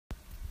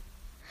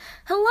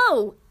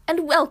Hello,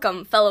 and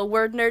welcome, fellow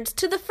word nerds,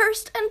 to the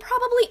first and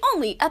probably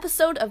only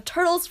episode of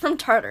Turtles from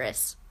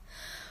Tartarus.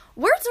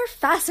 Words are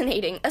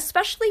fascinating,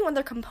 especially when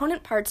their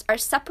component parts are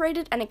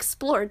separated and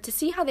explored to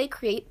see how they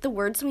create the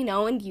words we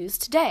know and use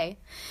today.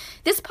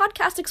 This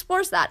podcast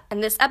explores that,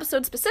 and this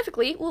episode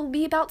specifically will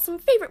be about some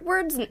favorite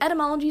words and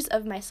etymologies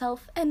of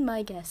myself and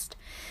my guest.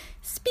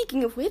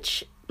 Speaking of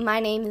which, my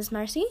name is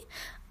Marcy.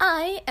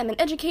 I am an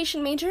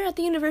education major at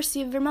the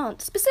University of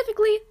Vermont,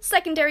 specifically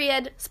secondary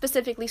ed,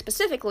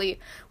 specifically,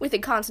 with a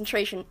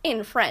concentration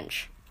in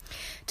French.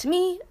 To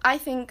me, I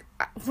think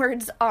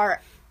words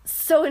are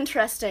so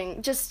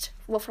interesting.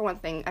 For one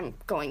thing, I'm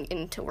going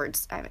into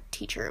words. I'm a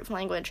teacher of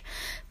language.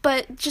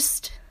 But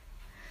just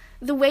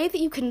the way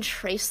that you can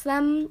trace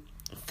them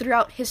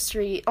throughout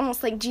history,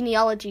 almost like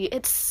genealogy,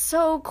 it's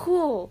so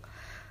cool.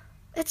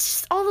 It's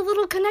just all the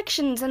little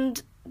connections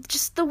and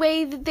just the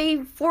way that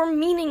they form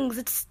meanings.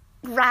 It's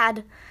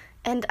rad,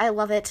 and I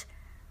love it.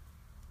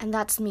 And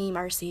that's me,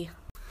 Marcy.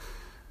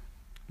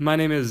 My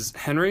name is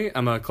Henry.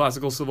 I'm a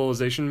classical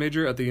civilization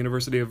major at the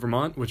University of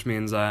Vermont, which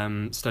means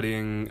I'm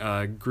studying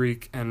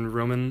Greek and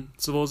Roman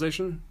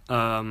civilization.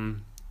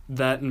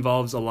 That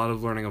involves a lot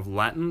of learning of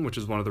Latin, which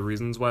is one of the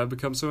reasons why I've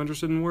become so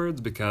interested in words,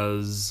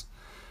 because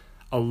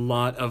a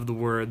lot of the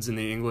words in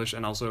the English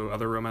and also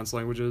other Romance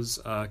languages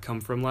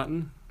come from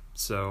Latin.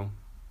 So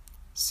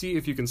see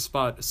if you can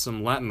spot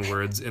some Latin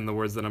words in the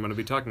words that I'm going to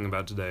be talking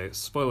about today.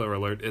 Spoiler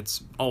alert,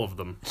 it's all of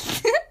them.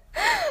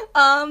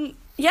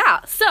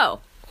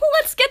 So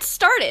let's get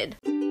started.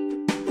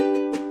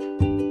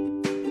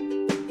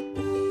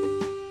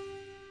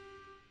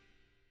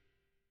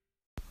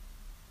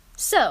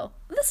 So,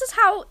 this is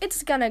how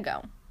it's gonna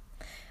go.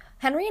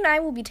 Henry and I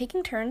will be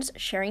taking turns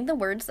sharing the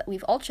words that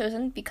we've all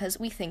chosen because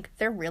we think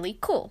they're really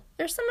cool.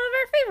 They're some of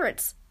our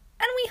favorites,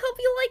 and we hope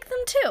you like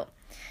them too.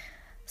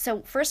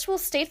 So first we'll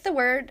state the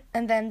word,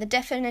 and then the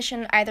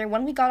definition, either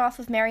one we got off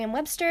of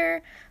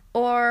Merriam-Webster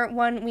or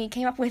one we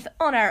came up with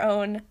on our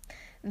own.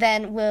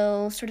 Then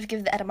we'll sort of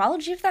give the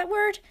etymology of that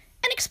word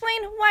and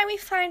explain why we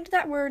find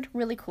that word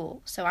really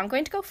cool. So I'm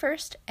going to go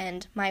first,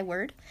 and my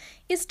word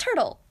is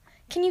turtle.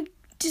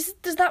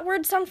 Does that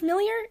word sound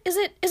familiar? Is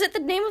it the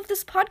name of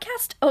this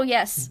podcast? Oh,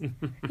 yes.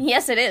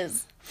 Yes, it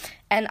is.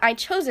 And I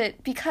chose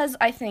it because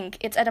I think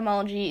its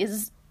etymology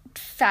is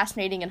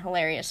fascinating and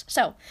hilarious.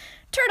 So,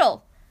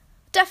 turtle.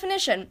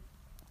 Definition.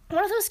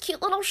 One of those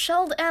cute little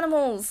shelled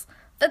animals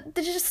that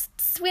they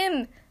just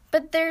swim,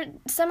 but they're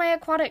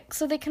semi-aquatic,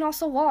 so they can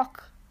also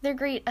walk. They're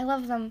great. I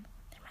love them.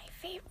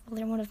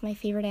 They're one of my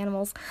favorite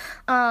animals.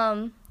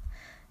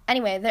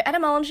 Anyway, their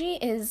etymology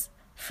is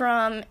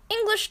from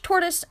English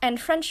tortoise and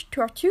French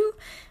tortue,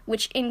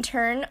 which in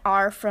turn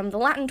are from the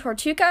Latin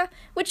tortuga,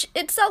 which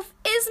itself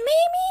is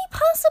maybe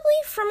possibly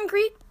from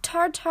Greek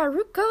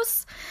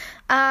tartarukos.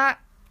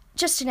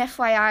 Just an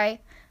FYI,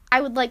 I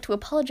would like to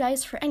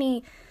apologize for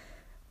any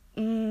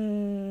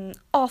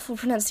awful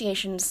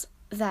pronunciations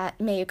that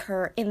may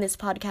occur in this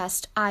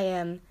podcast. I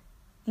am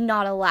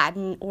not a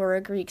Latin or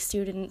a Greek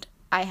student.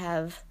 I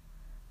have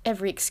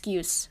every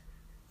excuse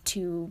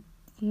to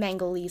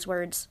mangle these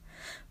words.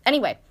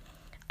 Anyway,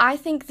 I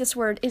think this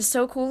word is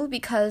so cool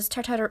because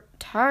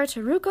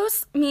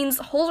tartarukos means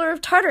holder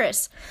of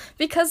Tartarus,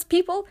 because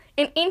people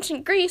in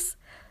ancient Greece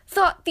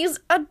thought these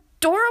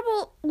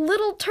adorable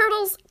little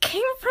turtles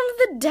came from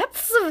the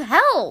depths of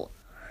hell.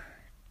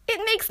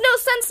 It makes no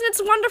sense, and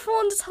it's wonderful,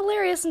 and it's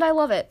hilarious, and I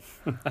love it.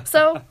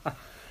 So,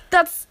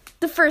 that's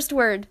the first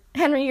word.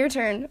 Henry, your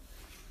turn.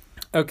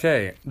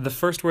 Okay, the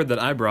first word that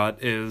I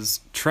brought is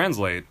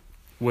translate,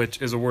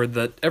 which is a word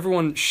that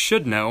everyone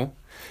should know.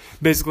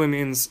 Basically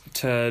means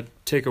to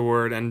take a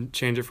word and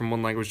change it from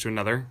one language to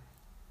another.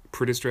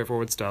 Pretty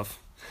straightforward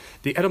stuff.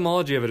 The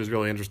etymology of it is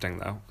really interesting,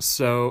 though.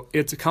 So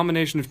it's a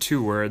combination of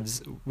two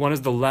words. One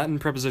is the Latin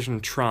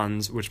preposition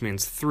trans, which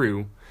means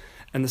through,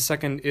 and the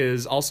second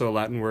is also a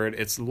Latin word.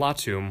 It's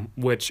latum,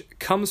 which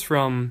comes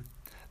from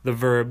the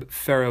verb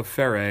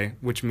ferre,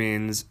 which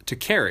means to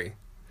carry.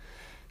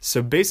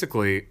 So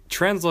basically,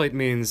 translate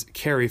means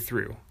carry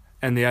through.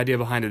 And the idea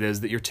behind it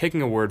is that you're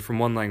taking a word from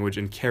one language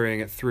and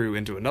carrying it through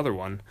into another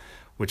one,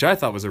 which I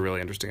thought was a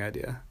really interesting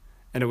idea.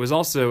 And it was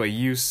also a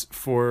use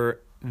for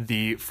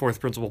the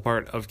fourth principal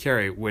part of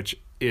carry, which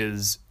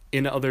is,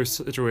 in other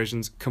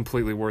situations,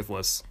 completely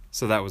worthless.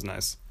 So that was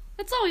nice.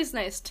 It's always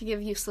nice to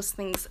give useless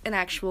things an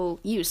actual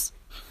use.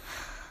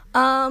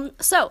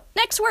 So,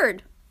 next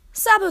word.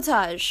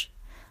 Sabotage.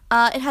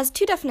 It has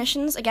two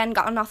definitions, again,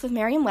 gotten off of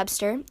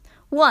Merriam-Webster.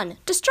 1.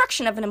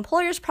 Destruction of an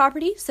employer's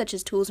property, such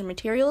as tools or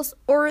materials,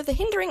 or the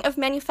hindering of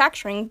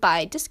manufacturing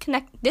by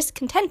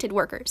discontented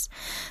workers.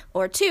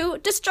 Or 2.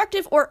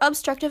 Destructive or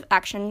obstructive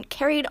action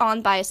carried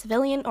on by a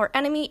civilian or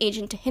enemy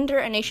agent to hinder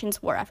a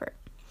nation's war effort.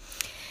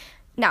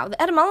 Now, the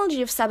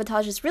etymology of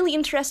sabotage is really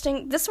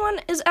interesting. This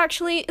one is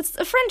actually, it's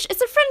a French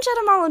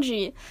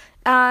etymology.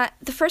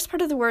 The first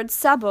part of the word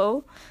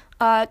sabot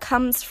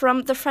comes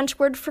from the French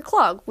word for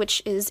clog,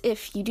 which is,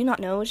 if you do not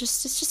know, it's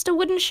just a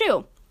wooden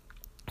shoe.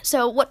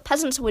 So what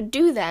peasants would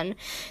do then,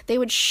 they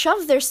would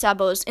shove their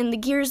sabots in the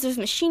gears of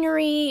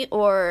machinery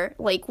or,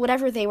 like,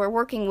 whatever they were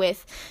working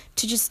with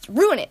to just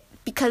ruin it,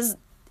 because,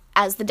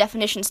 as the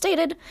definition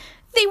stated,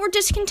 they were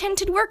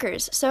discontented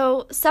workers.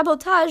 So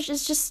sabotage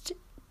is just,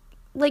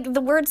 like,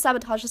 the word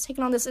sabotage has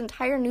taken on this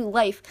entire new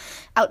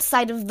life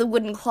outside of the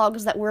wooden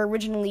clogs that were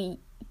originally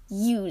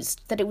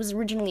used, that it was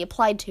originally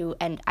applied to,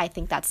 and I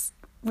think that's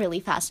really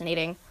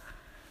fascinating.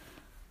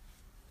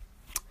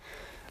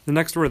 The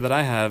next word that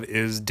I have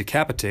is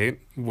decapitate,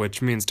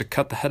 which means to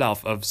cut the head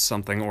off of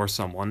something or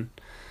someone.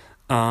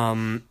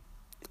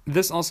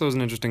 This also is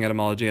an interesting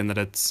etymology in that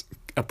it's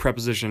a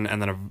preposition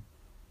and then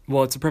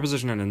it's a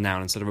preposition and a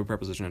noun instead of a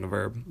preposition and a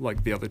verb,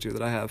 like the other two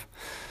that I have.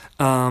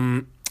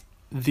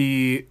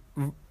 The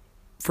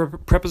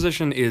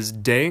preposition is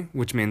de,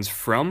 which means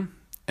from,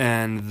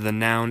 and the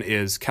noun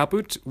is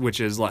caput, which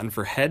is Latin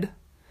for head.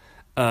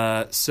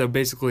 So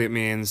basically it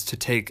means to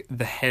take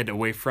the head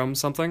away from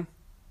something.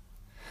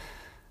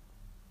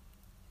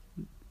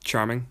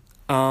 Charming.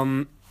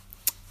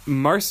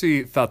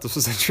 Marcy thought this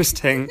was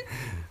interesting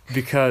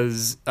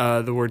because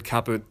the word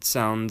caput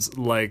sounds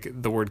like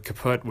the word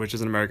kaput, which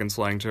is an American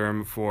slang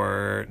term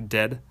for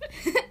dead.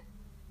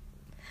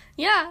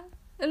 Yeah,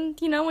 and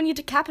when you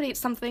decapitate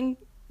something,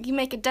 you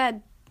make it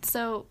dead,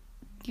 so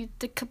you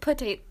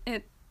decapitate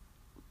it.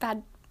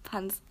 Bad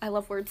puns. I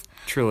love words.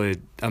 Truly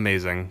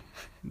amazing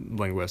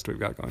linguist we've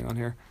got going on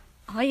here.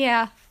 Oh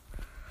yeah.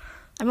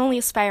 I'm only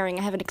aspiring,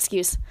 I have an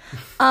excuse.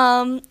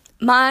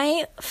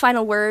 My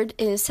final word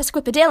is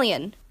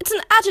sesquipedalian. It's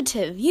an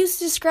adjective used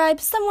to describe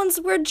someone's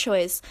word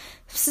choice.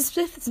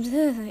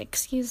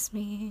 Excuse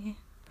me.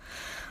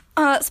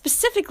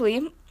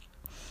 Specifically,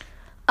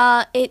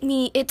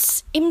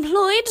 it's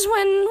employed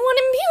when one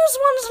imbues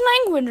one's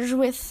language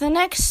with an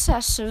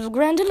excess of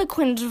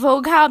grandiloquent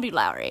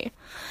vocabulary.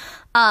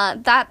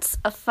 That's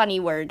a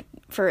funny word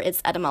for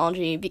its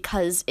etymology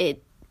because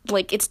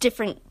its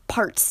different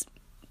parts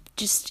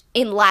just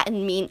in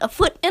Latin mean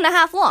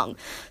 1.5 feet long.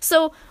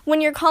 So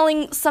when you're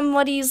calling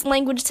somebody's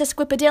language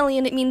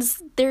sesquipedalian, it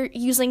means they're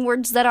using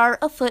words that are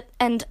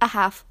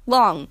 1.5 feet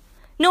long.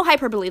 No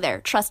hyperbole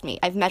there. Trust me,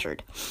 I've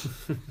measured.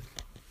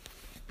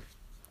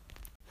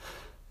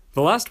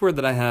 The last word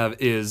that I have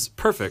is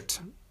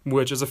perfect,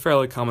 which is a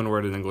fairly common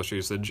word in English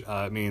usage.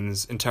 It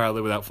means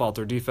entirely without fault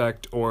or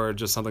defect, or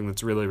just something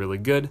that's really, really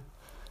good.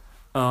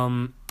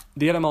 The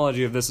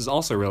etymology of this is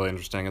also really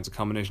interesting. It's a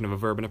combination of a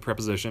verb and a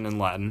preposition in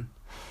Latin.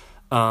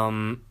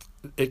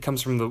 It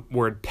comes from the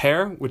word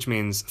per, which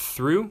means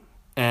through,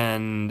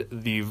 and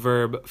the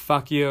verb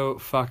facio,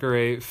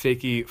 facere,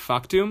 faci,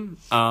 factum,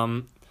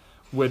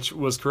 which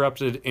was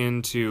corrupted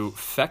into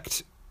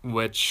fect,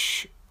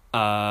 which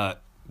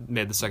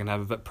made the second half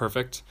of it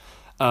perfect.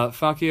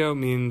 Facio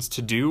means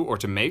to do or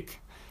to make,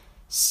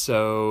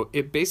 so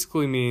it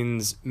basically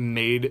means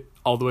made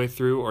all the way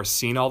through or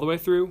seen all the way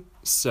through.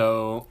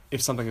 So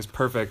if something is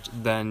perfect,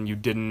 then you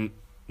didn't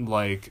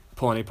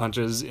pull any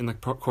punches in the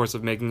course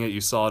of making it.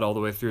 You saw it all the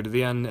way through to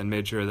the end and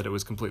made sure that it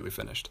was completely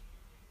finished.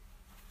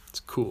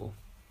 It's cool.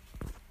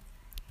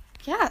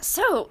 Yeah,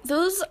 so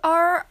those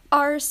are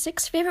our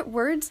 6 favorite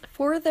words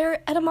for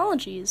their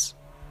etymologies.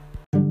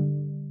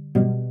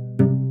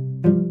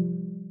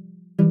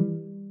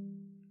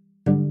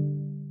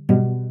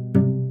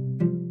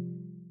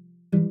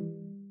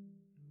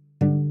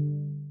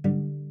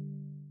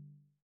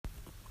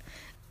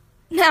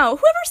 Now,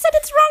 whoever said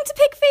it's wrong to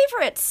pick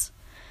favorites?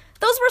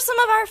 Those were some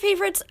of our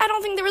favorites. I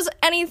don't think there was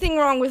anything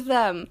wrong with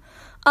them.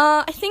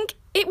 I think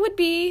it would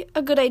be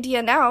a good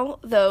idea now,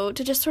 though,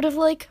 to just sort of,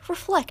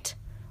 reflect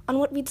on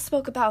what we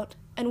spoke about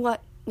and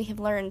what we have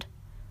learned.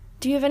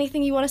 Do you have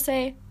anything you want to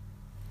say?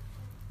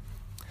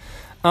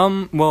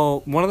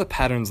 Well, one of the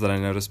patterns that I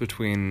noticed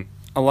between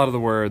a lot of the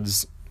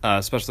words,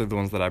 especially the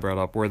ones that I brought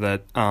up, were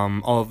that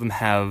all of them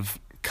have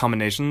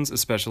combinations,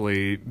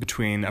 especially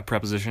between a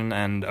preposition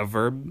and a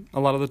verb a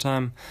lot of the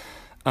time.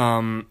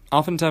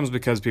 Oftentimes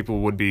because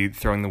people would be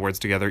throwing the words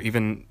together,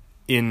 even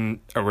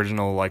in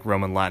original,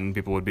 Roman Latin,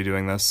 people would be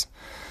doing this.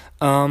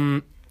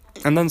 And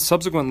then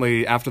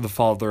subsequently, after the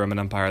fall of the Roman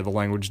Empire, the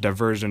language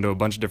diverged into a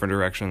bunch of different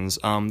directions.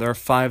 There are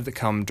 5 that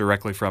come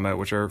directly from it,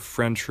 which are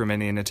French,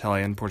 Romanian,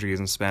 Italian, Portuguese,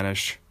 and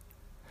Spanish.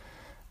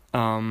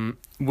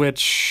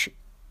 Which,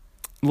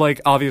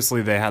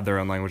 obviously they had their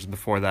own language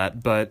before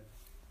that, but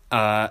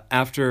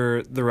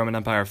after the Roman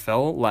Empire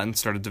fell, Latin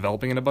started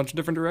developing in a bunch of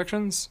different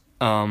directions.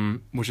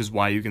 Which is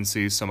why you can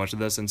see so much of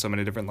this in so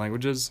many different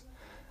languages,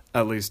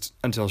 at least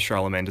until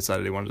Charlemagne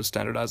decided he wanted to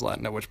standardize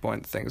Latin, at which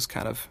point things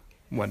kind of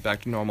went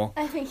back to normal.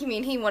 I think you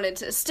mean he wanted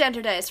to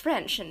standardize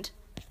French, and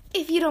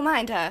if you don't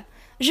mind,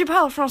 je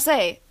parle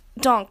français,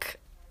 donc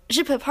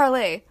je peux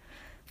parler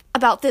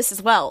about this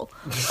as well.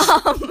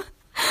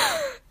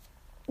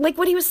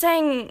 What he was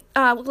saying,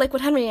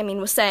 what Henry,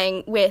 was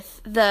saying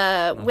with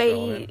the way...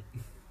 Charlemagne.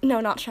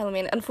 No, not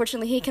Charlemagne.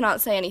 Unfortunately, he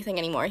cannot say anything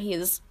anymore. He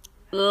is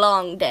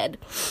long dead.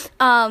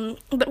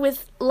 But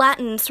with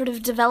Latin sort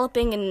of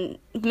developing and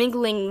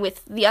mingling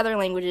with the other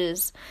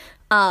languages,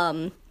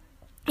 you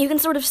can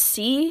sort of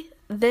see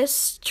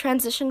this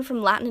transition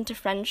from Latin into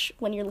French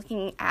when you're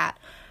looking at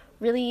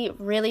really,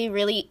 really,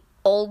 really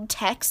old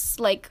texts.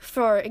 Like,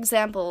 for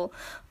example,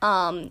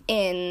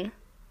 in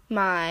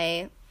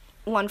my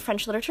one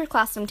French literature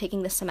class I'm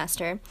taking this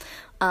semester,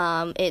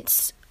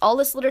 it's all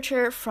this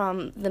literature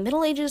from the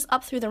Middle Ages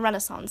up through the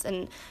Renaissance,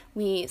 and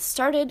we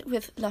started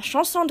with La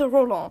Chanson de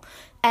Roland,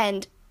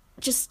 and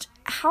just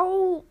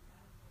how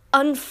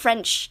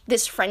un-French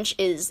this French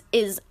is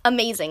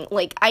amazing.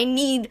 Like, I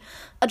need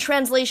a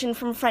translation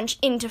from French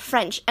into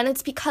French, and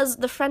it's because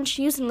the French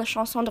used in La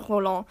Chanson de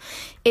Roland,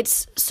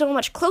 it's so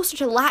much closer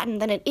to Latin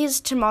than it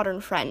is to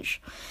modern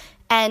French.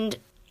 And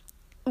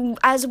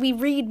as we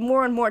read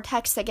more and more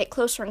texts that get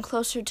closer and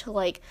closer to,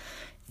 like,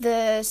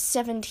 the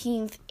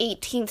 17th,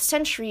 18th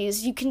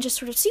centuries, you can just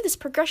sort of see this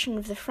progression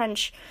of the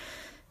French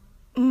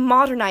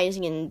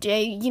modernizing,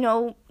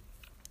 and,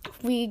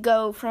 we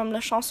go from La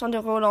Chanson de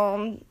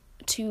Roland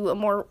to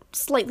a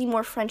slightly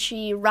more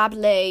Frenchy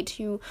Rabelais,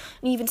 to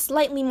an even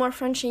slightly more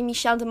Frenchy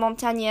Michel de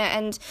Montaigne,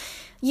 and,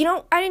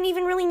 I didn't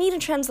even really need a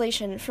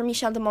translation for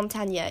Michel de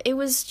Montaigne. It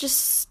was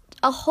just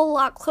a whole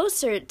lot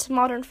closer to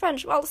modern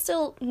French, while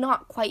still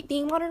not quite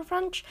being modern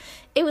French.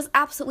 It was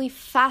absolutely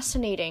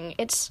fascinating.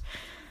 It's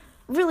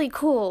really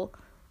cool.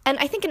 And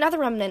I think another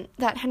remnant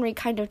that Henry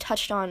kind of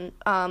touched on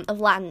of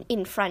Latin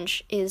in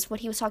French is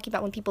what he was talking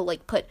about when people,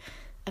 like, put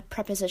a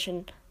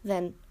preposition,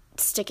 then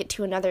stick it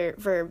to another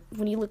verb.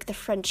 When you look at the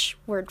French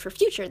word for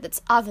future,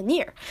 that's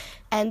avenir.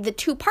 And the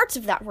two parts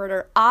of that word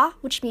are a,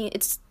 which means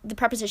it's the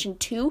preposition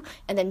to,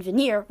 and then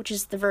venir, which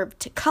is the verb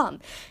to come.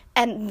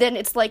 And then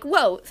it's like,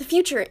 whoa, the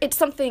future, it's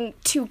something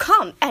to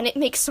come, and it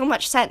makes so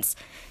much sense.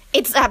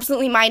 It's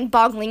absolutely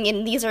mind-boggling,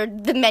 and these are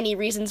the many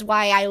reasons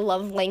why I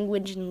love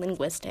language and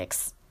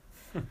linguistics.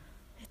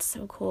 It's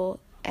so cool.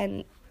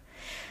 And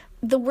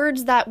the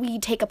words that we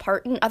take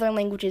apart in other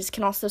languages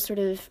can also sort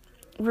of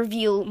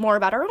reveal more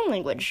about our own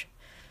language.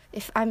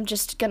 If I'm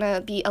just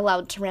gonna be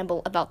allowed to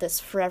ramble about this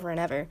forever and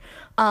ever,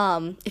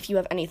 if you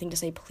have anything to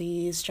say,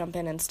 please jump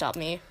in and stop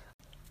me.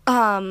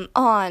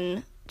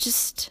 On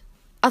just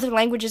other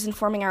languages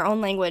informing our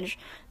own language,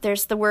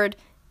 there's the word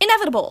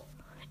inevitable.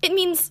 It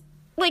means,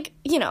 like,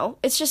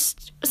 it's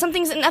just,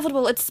 something's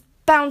inevitable, it's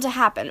bound to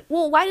happen.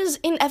 Well, why does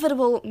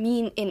inevitable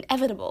mean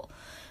inevitable?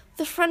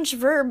 The French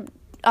verb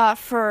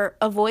for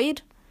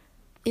avoid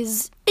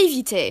is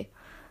éviter,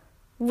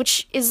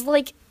 which is,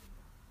 like,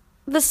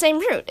 the same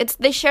root.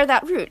 They share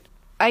that root.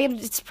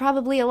 It's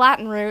probably a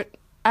Latin root.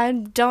 I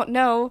don't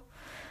know.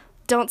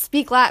 Don't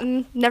speak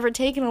Latin. Never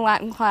taken a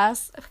Latin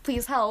class.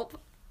 Please help.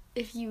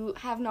 If you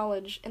have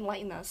knowledge,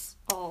 enlighten us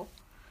all.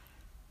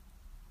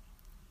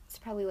 It's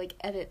probably like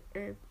edit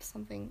or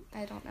something.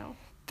 I don't know.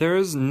 There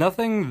is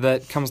nothing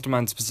that comes to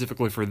mind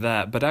specifically for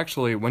that, but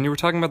actually, when you were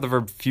talking about the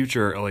verb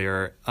future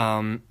earlier,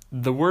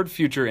 the word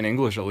future in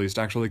English, at least,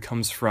 actually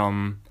comes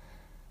from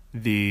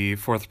the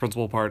fourth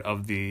principal part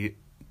of the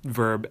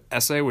verb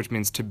esse, which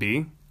means to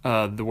be.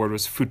 The word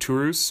was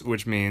futurus,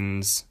 which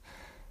means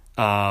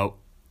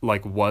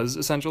like was,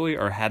 essentially,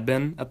 or had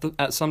been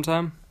at some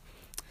time.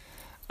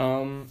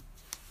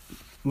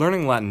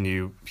 Learning Latin,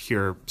 you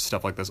hear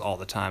stuff like this all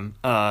the time.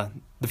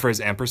 The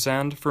phrase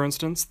ampersand, for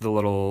instance, the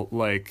little,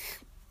 like,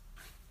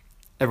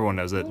 everyone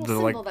knows it. The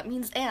little symbol that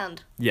means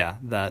and. Yeah,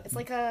 that.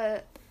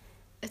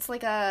 It's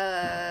like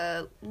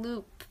a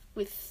loop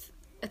with,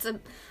 it's a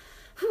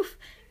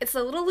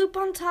little loop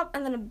on top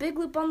and then a big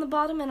loop on the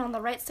bottom, and on the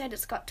right side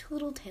it's got two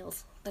little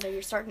tails that are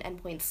your start and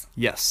end points.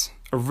 Yes.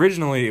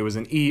 Originally it was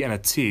an E and a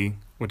T,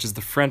 which is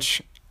the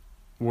French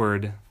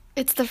word.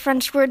 It's the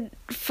French word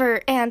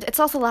for and. It's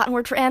also a Latin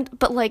word for and,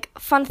 but, like,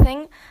 fun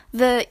thing,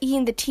 the E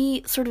and the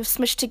T sort of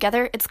smushed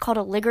together. It's called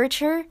a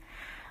ligature.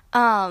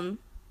 And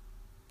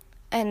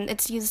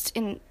it's used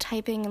in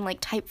typing and, like,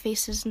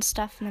 typefaces and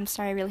stuff, and I'm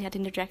sorry I really had to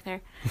interject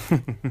there.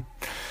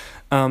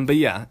 But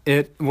yeah,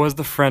 it was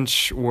the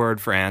French word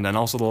for and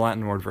also the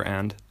Latin word for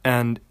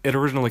and it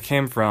originally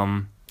came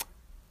from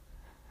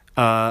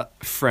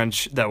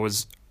French that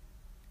was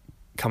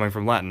coming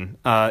from Latin.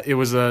 It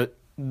was the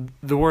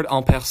word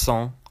en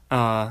passant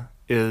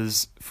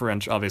is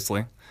French,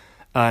 obviously,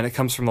 and it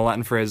comes from the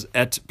Latin phrase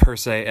et per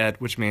se et,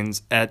 which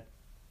means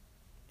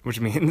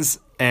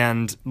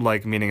and,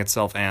 like, meaning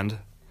itself and.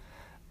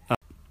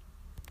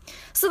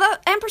 So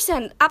that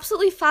ampersand,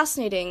 absolutely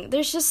fascinating.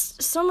 There's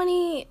just so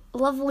many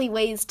lovely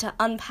ways to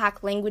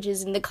unpack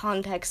languages in the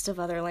context of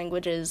other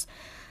languages.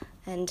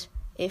 And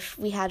if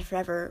we had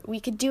forever,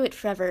 we could do it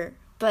forever.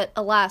 But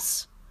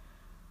alas,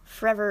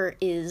 forever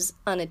is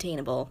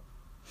unattainable.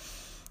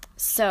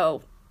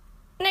 So,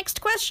 next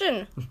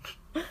question.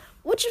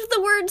 Which of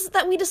the words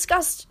that we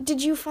discussed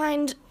did you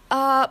find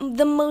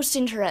the most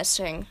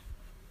interesting?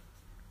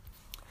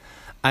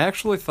 I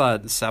actually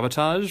thought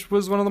sabotage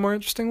was one of the more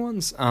interesting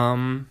ones.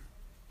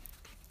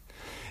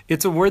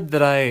 It's a word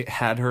that I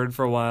had heard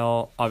for a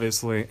while,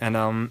 obviously, and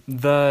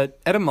the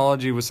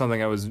etymology was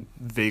something I was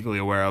vaguely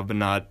aware of, but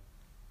not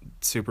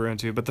super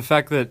into. But the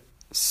fact that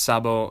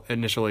sabot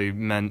initially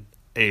meant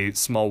a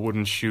small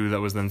wooden shoe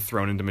that was then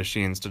thrown into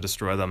machines to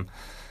destroy them,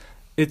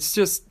 it's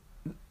just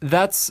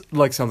that's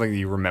like something that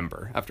you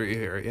remember after you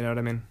hear it, you know what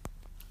I mean?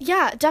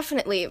 Yeah,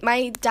 definitely.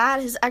 My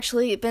dad has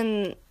actually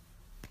been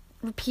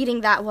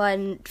repeating that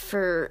one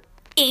for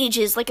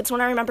ages. Like, it's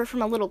one I remember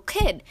from a little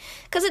kid.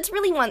 Because it's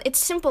really it's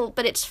simple,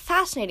 but it's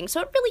fascinating.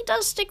 So it really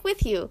does stick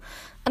with you.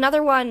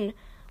 Another one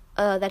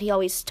that he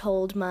always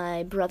told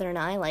my brother and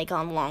I, like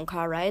on long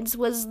car rides,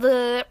 was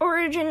the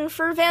origin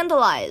for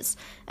vandalize.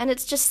 And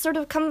it's just sort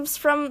of comes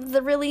from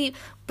the really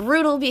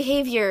brutal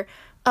behavior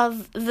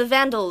of the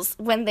Vandals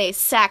when they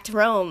sacked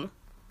Rome,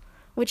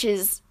 which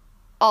is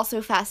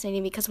also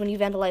fascinating because when you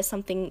vandalize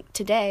something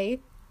today,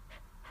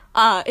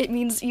 it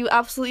means you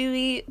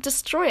absolutely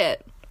destroy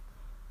it.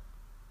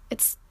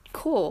 It's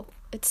cool.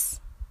 It's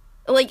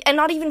like, and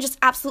not even just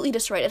absolutely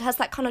destroy it. It has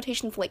that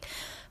connotation of like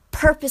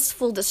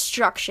purposeful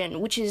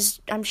destruction, which is,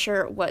 I'm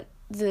sure, what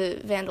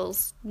the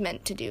Vandals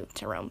meant to do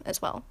to Rome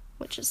as well,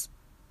 which is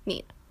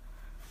neat.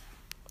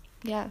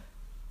 Yeah.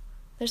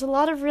 There's a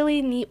lot of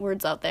really neat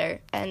words out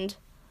there, and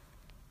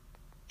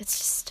it's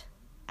just,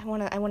 I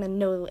wanna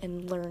know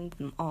and learn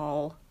them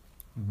all.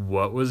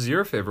 What was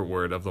your favorite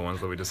word of the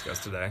ones that we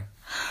discussed today?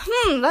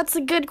 That's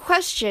a good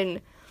question.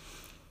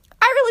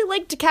 I really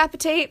like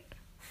decapitate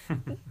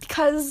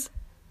because,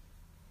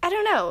 I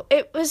don't know,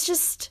 it was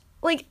just,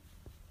 like,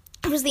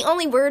 it was the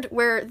only word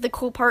where the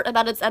cool part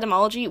about its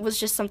etymology was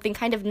just something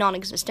kind of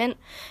non-existent,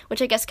 which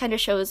I guess kind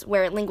of shows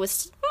where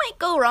linguists might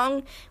go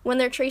wrong when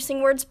they're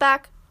tracing words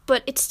back,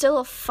 but it's still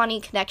a funny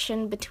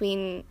connection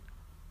between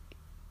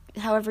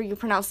however you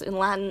pronounce it in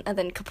Latin and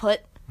then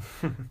kaput.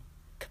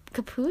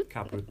 Caput,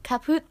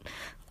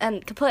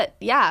 and kaput,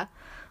 yeah.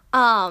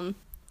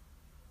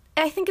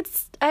 I think it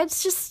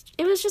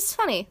was just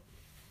funny.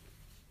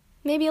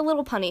 Maybe a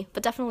little punny,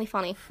 but definitely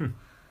funny.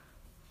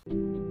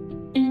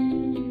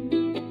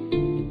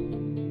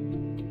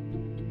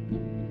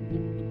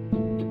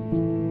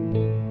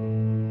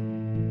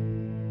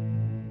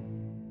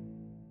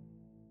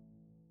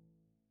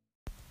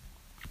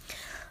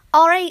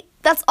 Alright,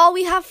 that's all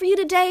we have for you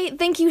today.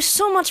 Thank you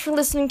so much for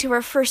listening to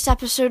our first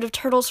episode of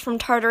Turtles from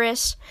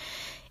Tartarus.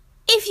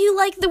 If you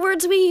like the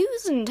words we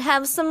use and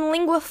have some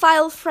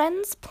linguophile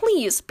friends,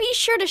 please be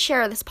sure to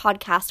share this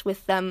podcast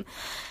with them.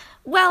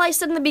 Well, I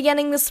said in the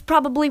beginning, this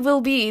probably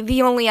will be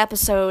the only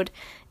episode.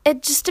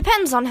 It just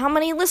depends on how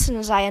many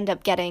listens I end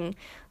up getting.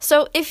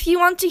 So if you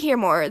want to hear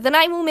more, then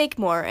I will make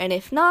more, and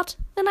if not,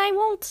 then I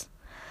won't.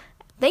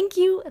 Thank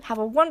you, and have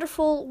a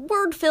wonderful,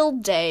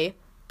 word-filled day.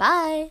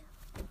 Bye.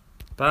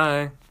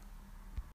 Bye.